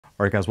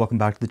Alright guys, welcome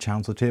back to the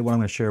channel. So today what I'm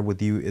going to share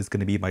with you is going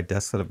to be my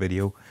desk setup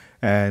video,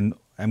 and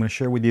I'm going to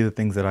share with you the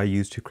things that I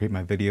use to create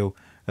my video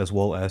as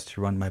well as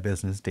to run my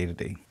business day to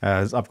day.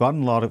 As I've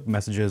gotten a lot of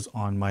messages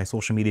on my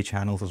social media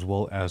channels as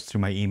well as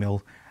through my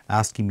email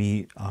asking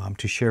me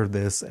to share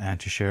this and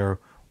to share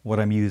what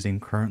I'm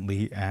using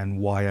currently and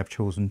why I've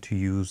chosen to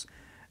use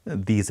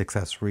these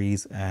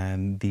accessories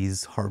and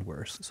these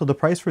hardwares. So the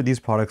price for these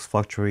products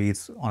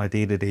fluctuates on a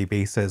day-to-day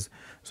basis.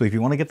 So if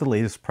you want to get the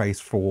latest price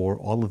for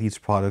all of these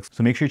products,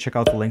 so make sure you check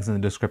out the links in the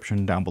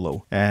description down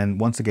below. And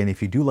once again, if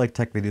you do like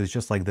tech videos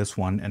just like this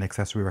one and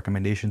accessory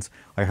recommendations,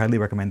 I highly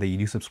recommend that you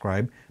do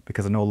subscribe,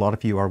 because I know a lot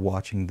of you are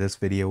watching this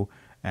video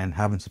and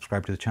haven't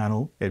subscribed to the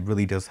channel. It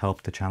really does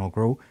help the channel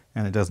grow,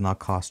 and it does not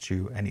cost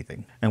you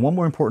anything. And one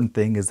more important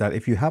thing is that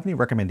if you have any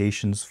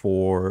recommendations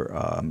for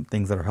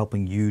things that are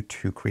helping you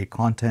to create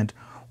content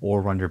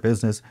or run your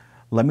business,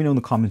 let me know in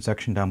the comment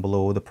section down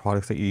below the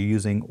products that you're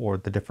using or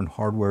the different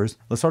hardwares.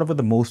 Let's start off with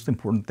the most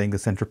important thing, the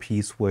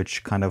centerpiece,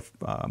 which kind of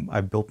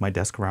I built my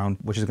desk around,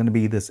 which is going to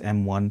be this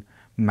M1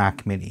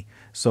 Mac Mini.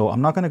 So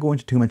I'm not going to go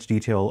into too much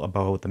detail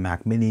about the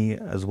Mac Mini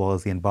as well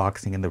as the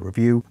unboxing and the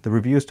review. The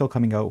review is still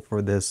coming out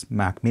for this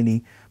Mac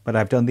Mini, but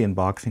I've done the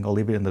unboxing. I'll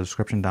leave it in the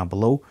description down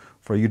below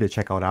for you to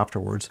check out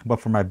afterwards.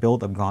 But for my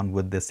build, I've gone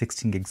with the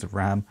 16 gigs of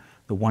RAM,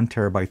 the 1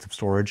 terabyte of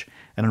storage,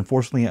 and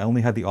unfortunately I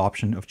only had the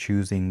option of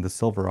choosing the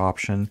silver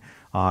option,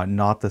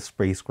 not the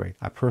space gray.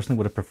 I personally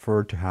would have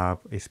preferred to have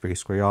a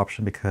space gray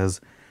option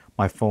because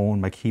my phone,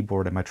 my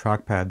keyboard, and my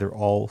trackpad, they're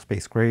all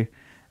space gray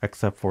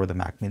except for the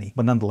Mac Mini.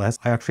 But nonetheless,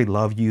 I actually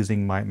love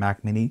using my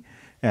Mac Mini,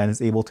 and it's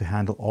able to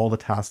handle all the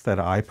tasks that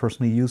I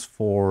personally use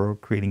for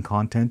creating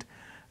content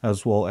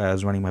as well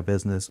as running my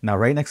business. Now,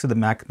 right next to the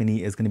Mac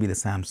Mini is going to be the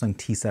Samsung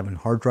T7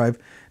 hard drive.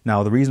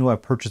 Now, the reason why I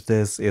purchased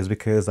this is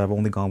because I've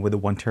only gone with the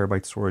 1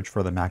 terabyte storage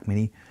for the Mac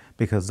Mini,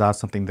 because that's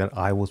something that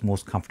I was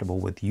most comfortable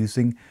with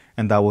using,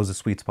 and that was a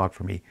sweet spot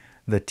for me.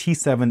 The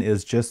T7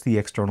 is just the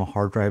external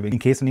hard drive in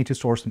case I need to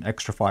store some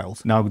extra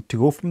files. Now, to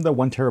go from the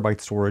 1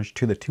 terabyte storage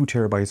to the 2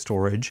 terabyte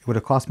storage, it would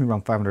have cost me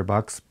around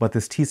 $500, but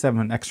this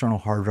T7 external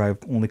hard drive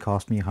only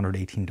cost me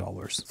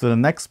 $118. So the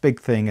next big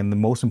thing and the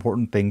most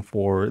important thing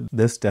for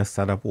this desk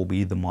setup will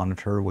be the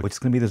monitor, which is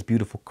going to be this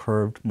beautiful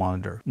curved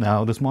monitor.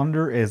 Now, this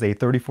monitor is a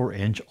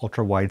 34-inch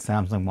ultra-wide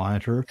Samsung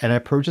monitor, and I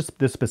purchased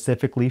this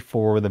specifically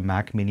for the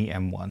Mac Mini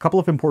M1. A couple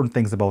of important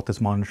things about this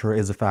monitor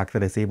is the fact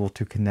that it's able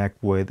to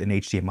connect with an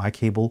HDMI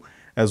cable,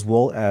 as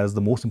well as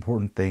the most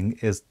important thing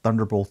is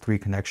Thunderbolt 3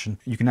 connection.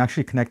 You can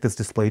actually connect this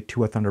display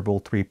to a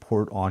Thunderbolt 3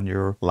 port on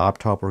your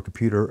laptop or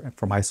computer.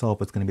 For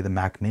myself, it's going to be the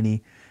Mac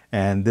Mini,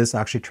 and this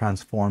actually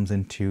transforms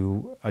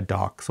into a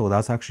dock. So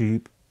that's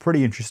actually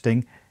pretty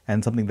interesting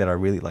and something that I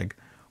really like.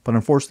 But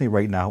unfortunately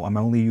right now, I'm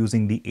only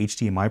using the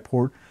HDMI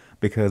port,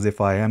 because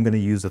if I am going to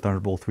use the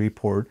Thunderbolt 3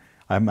 port,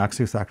 I'm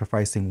actually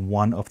sacrificing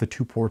one of the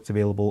 2 ports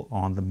available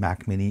on the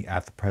Mac Mini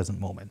at the present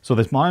moment. So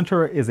this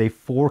monitor is a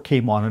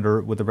 4K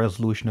monitor with a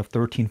resolution of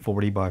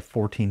 1340 by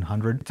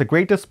 1400. It's a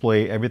great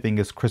display. Everything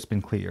is crisp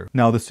and clear.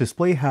 Now, this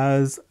display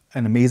has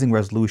an amazing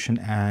resolution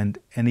and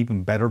an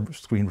even better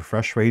screen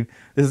refresh rate.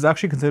 This is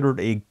actually considered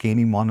a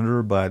gaming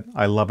monitor, but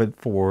I love it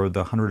for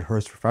the 100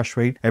 Hz refresh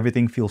rate.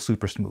 Everything feels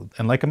super smooth.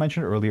 And like I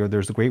mentioned earlier,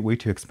 there's a great way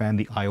to expand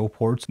the I/O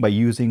ports by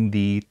using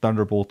the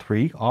Thunderbolt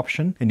 3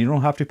 option, and you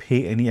don't have to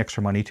pay any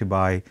extra money to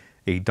buy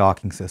a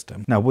docking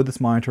system. Now, with this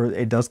monitor,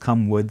 it does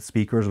come with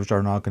speakers, which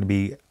are not going to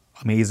be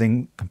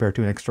amazing compared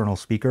to an external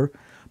speaker,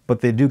 but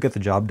they do get the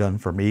job done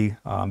for me.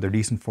 They're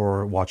decent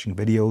for watching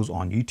videos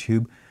on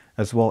YouTube,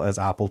 as well as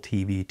Apple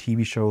TV,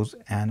 TV shows,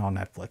 and on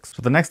Netflix.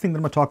 So the next thing that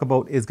I'm going to talk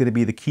about is going to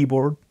be the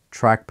keyboard,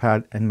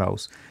 trackpad, and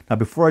mouse. Now,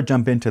 before I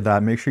jump into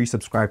that, make sure you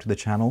subscribe to the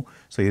channel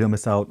so you don't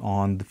miss out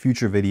on the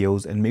future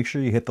videos, and make sure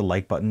you hit the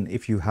like button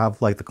if you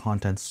have liked the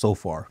content so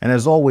far. And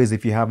as always,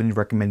 if you have any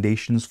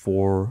recommendations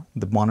for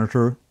the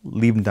monitor,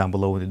 leave them down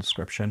below in the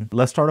description.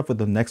 Let's start off with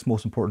the next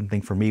most important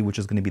thing for me, which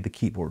is going to be the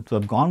keyboard. So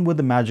I've gone with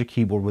the Magic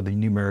Keyboard with the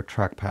numeric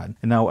trackpad.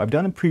 And now I've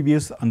done a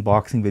previous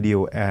unboxing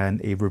video and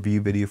a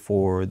review video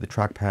for the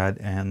trackpad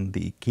and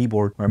the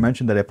keyboard, where I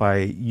mentioned that if I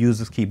use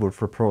this keyboard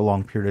for a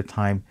prolonged period of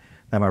time,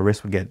 that my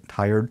wrist would get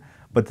tired.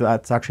 But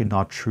that's actually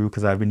not true,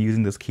 because I've been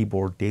using this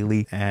keyboard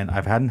daily and I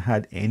hadn't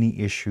had any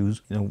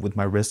issues, with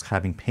my wrist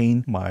having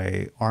pain,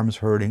 my arms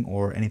hurting,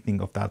 or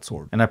anything of that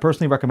sort. And I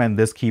personally recommend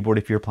this keyboard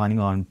if you're planning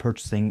on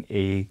purchasing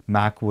a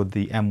Mac with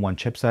the M1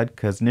 chipset,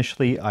 because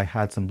initially I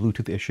had some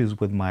Bluetooth issues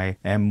with my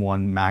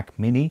M1 Mac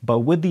Mini, but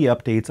with the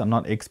updates, I'm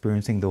not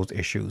experiencing those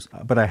issues.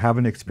 But I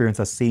haven't experienced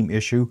that same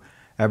issue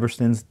ever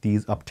since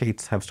these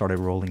updates have started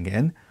rolling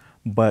in.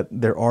 But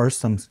there are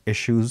some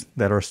issues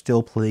that are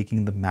still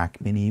plaguing the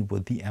Mac Mini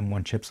with the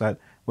M1 chipset,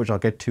 which I'll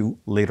get to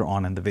later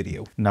on in the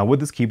video. Now with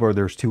this keyboard,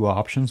 there's two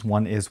options.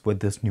 One is with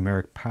this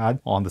numeric pad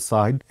on the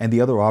side, and the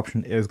other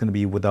option is going to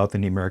be without the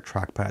numeric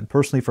trackpad.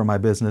 Personally, for my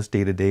business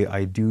day to day,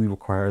 I do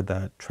require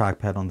that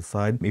trackpad on the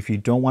side. If you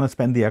don't want to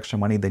spend the extra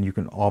money, then you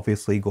can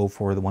obviously go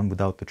for the one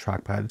without the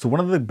trackpad. So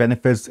one of the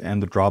benefits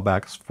and the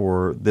drawbacks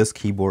for this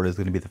keyboard is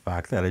going to be the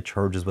fact that it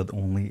charges with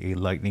only a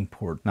lightning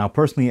port. Now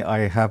personally,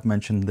 I have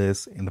mentioned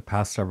this in the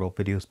past several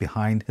videos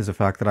behind, is the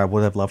fact that I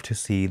would have loved to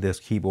see this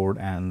keyboard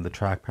and the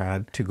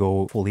trackpad to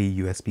go fully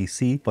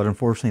USB-C, but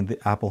unfortunately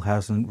the Apple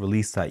hasn't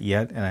released that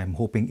yet, and I'm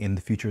hoping in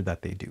the future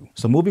that they do.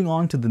 So moving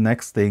on to the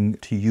next thing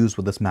to use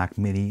with this Mac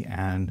Mini,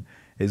 and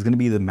is going to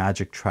be the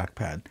Magic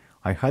Trackpad.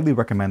 I highly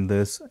recommend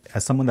this.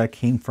 As someone that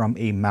came from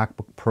a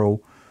MacBook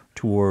Pro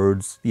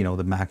towards,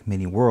 the Mac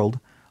Mini world,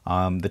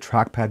 the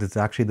trackpad is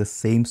actually the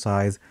same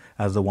size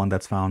as the one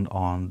that's found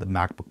on the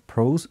MacBook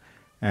Pros,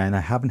 and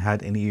I haven't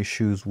had any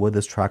issues with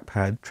this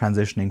trackpad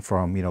transitioning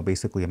from,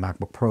 basically a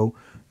MacBook Pro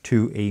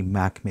to a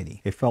Mac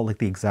Mini. It felt like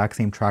the exact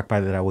same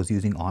trackpad that I was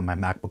using on my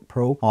MacBook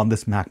Pro on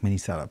this Mac Mini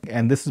setup.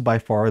 And this is by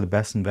far the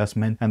best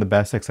investment and the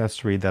best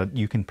accessory that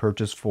you can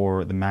purchase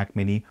for the Mac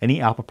Mini,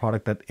 any Apple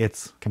product that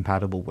it's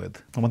compatible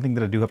with. And one thing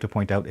that I do have to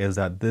point out is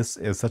that this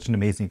is such an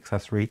amazing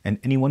accessory, and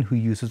anyone who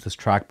uses this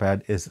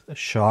trackpad is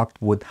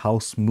shocked with how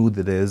smooth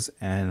it is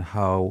and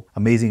how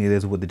amazing it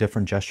is with the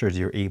different gestures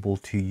you're able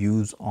to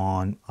use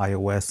on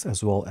iOS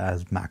as well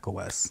as Mac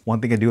OS.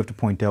 One thing I do have to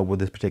point out with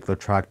this particular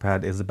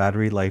trackpad is the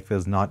battery life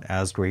is not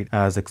as great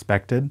as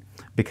expected,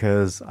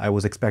 because I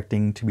was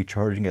expecting to be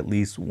charging at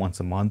least once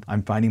a month.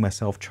 I'm finding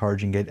myself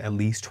charging it at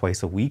least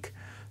twice a week.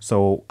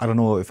 So I don't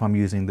know if I'm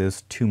using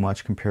this too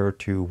much compared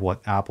to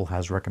what Apple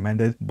has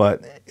recommended,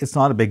 but it's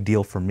not a big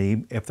deal for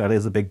me. If that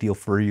is a big deal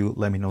for you,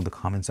 let me know in the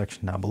comment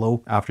section down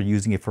below. After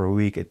using it for a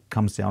week, it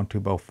comes down to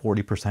about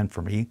 40%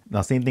 for me.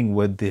 Now, same thing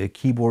with the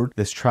keyboard.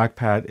 This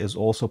trackpad is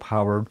also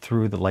powered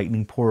through the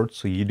lightning port,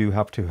 so you do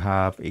have to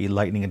have a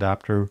lightning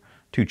adapter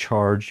to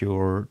charge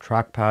your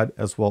trackpad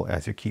as well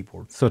as your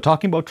keyboard. So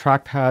talking about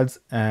trackpads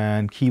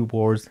and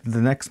keyboards,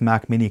 the next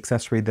Mac Mini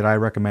accessory that I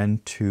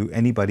recommend to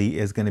anybody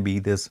is going to be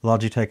this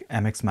Logitech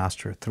MX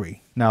Master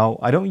 3. Now,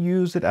 I don't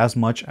use it as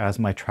much as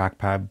my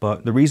trackpad,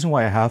 but the reason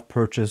why I have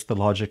purchased the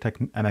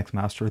Logitech MX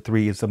Master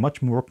 3 is a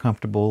much more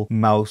comfortable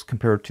mouse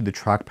compared to the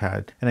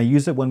trackpad. And I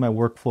use it when my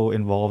workflow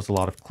involves a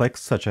lot of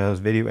clicks, such as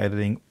video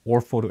editing or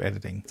photo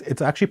editing.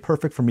 It's actually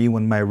perfect for me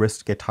when my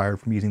wrists get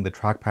tired from using the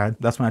trackpad.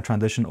 That's when I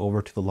transition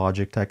over to the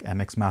Logitech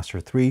MX Master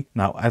 3.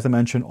 Now, as I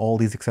mentioned, all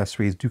these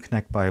accessories do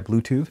connect via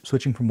Bluetooth.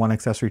 Switching from one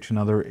accessory to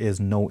another is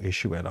no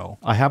issue at all.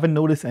 I haven't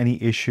noticed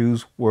any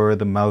issues where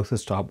the mouse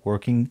has stopped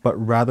working, but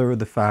rather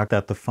the fact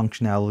that the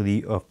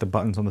functionality of the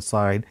buttons on the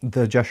side,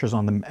 the gestures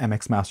on the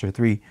MX Master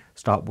 3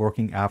 stop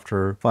working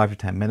after 5 to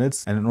 10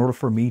 minutes. And in order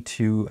for me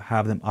to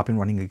have them up and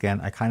running again,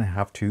 I kind of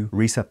have to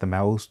reset the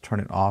mouse, turn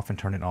it off and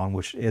turn it on,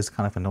 which is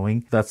kind of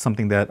annoying. That's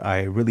something that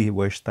I really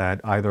wish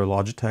that either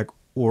Logitech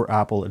or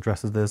Apple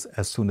addresses this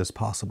as soon as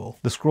possible.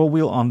 The scroll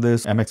wheel on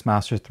this MX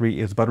Master 3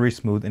 is buttery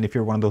smooth, and if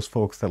you're one of those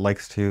folks that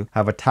likes to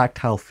have a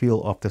tactile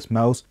feel of this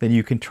mouse, then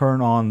you can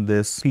turn on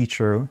this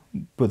feature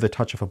with the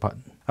touch of a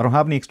button. I don't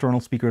have any external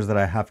speakers that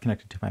I have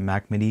connected to my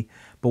Mac Mini,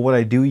 but what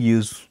I do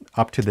use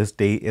up to this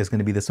date is going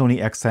to be the SONY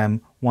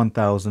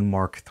XM1000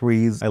 Mark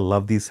IIIs. I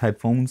love these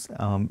headphones,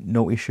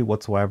 no issue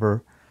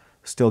whatsoever.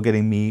 Still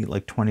getting me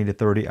like 20 to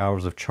 30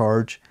 hours of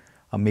charge.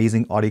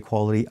 Amazing audio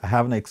quality. I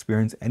haven't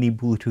experienced any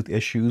Bluetooth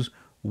issues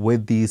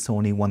with these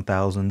Sony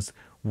 1000s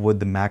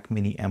with the Mac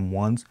Mini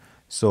M1s.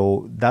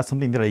 So that's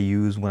something that I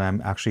use when I'm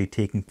actually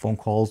taking phone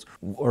calls,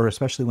 or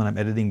especially when I'm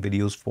editing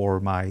videos for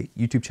my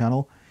YouTube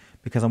channel,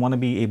 because I want to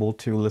be able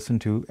to listen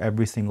to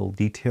every single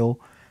detail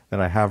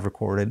that I have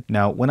recorded.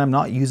 Now, when I'm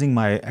not using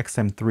my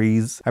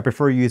XM3s, I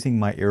prefer using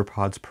my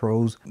AirPods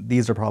Pros.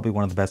 These are probably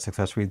one of the best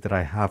accessories that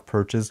I have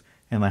purchased,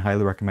 and I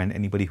highly recommend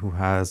anybody who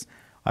has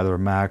either a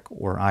Mac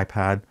or an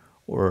iPad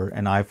or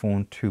an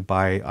iPhone to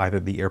buy either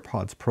the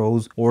AirPods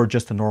Pros or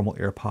just the normal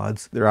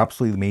AirPods. They're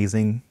absolutely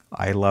amazing.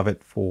 I love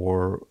it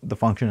for the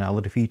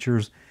functionality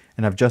features,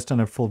 and I've just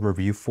done a full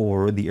review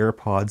for the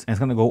AirPods, and it's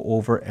going to go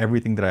over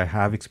everything that I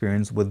have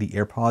experienced with the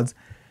AirPods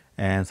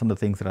and some of the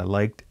things that I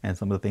liked and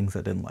some of the things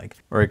I didn't like.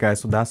 All right,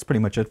 guys, so that's pretty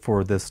much it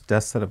for this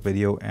desk setup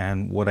video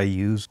and what I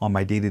use on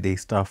my day-to-day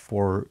stuff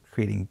for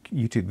creating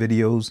YouTube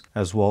videos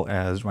as well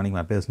as running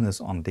my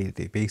business on a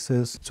day-to-day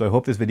basis. So I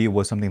hope this video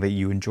was something that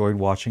you enjoyed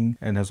watching,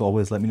 and as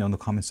always, let me know in the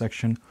comment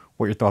section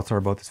what your thoughts are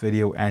about this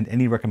video and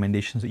any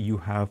recommendations that you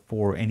have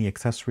for any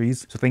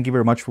accessories. So thank you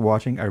very much for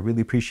watching. I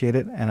really appreciate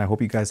it, and I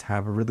hope you guys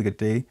have a really good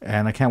day,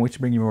 and I can't wait to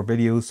bring you more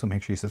videos, so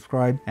make sure you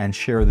subscribe and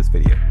share this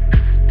video.